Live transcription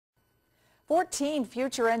14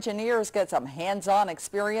 future engineers get some hands-on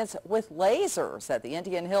experience with lasers at the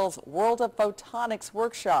Indian Hills World of Photonics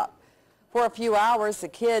workshop. For a few hours, the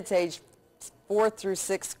kids aged 4th through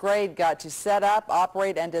 6th grade got to set up,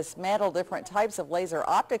 operate, and dismantle different types of laser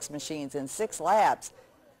optics machines in 6 labs.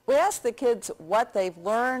 We asked the kids what they've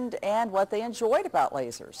learned and what they enjoyed about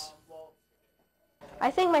lasers.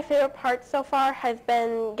 I think my favorite part so far has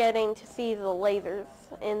been getting to see the lasers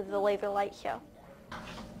in the laser light show.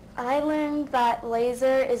 I learned that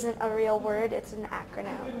laser isn't a real word, it's an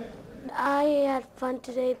acronym. I had fun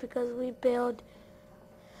today because we built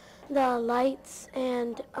the lights,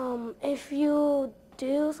 and if you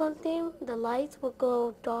do something, the lights will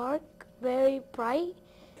go dark, very bright.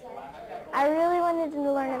 I really wanted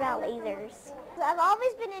to learn about lasers. I've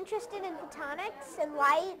always been interested in photonics and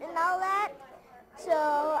light and all that, so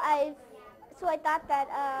I thought that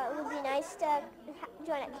it would be nice to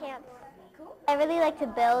join at camp. I really like to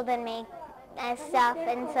build and make stuff,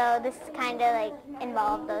 and so this kind of like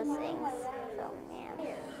involved those things. So,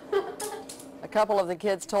 yeah. A couple of the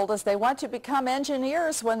kids told us they want to become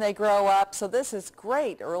engineers when they grow up, so this is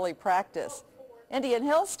great early practice. Indian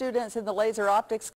Hills students in the laser optics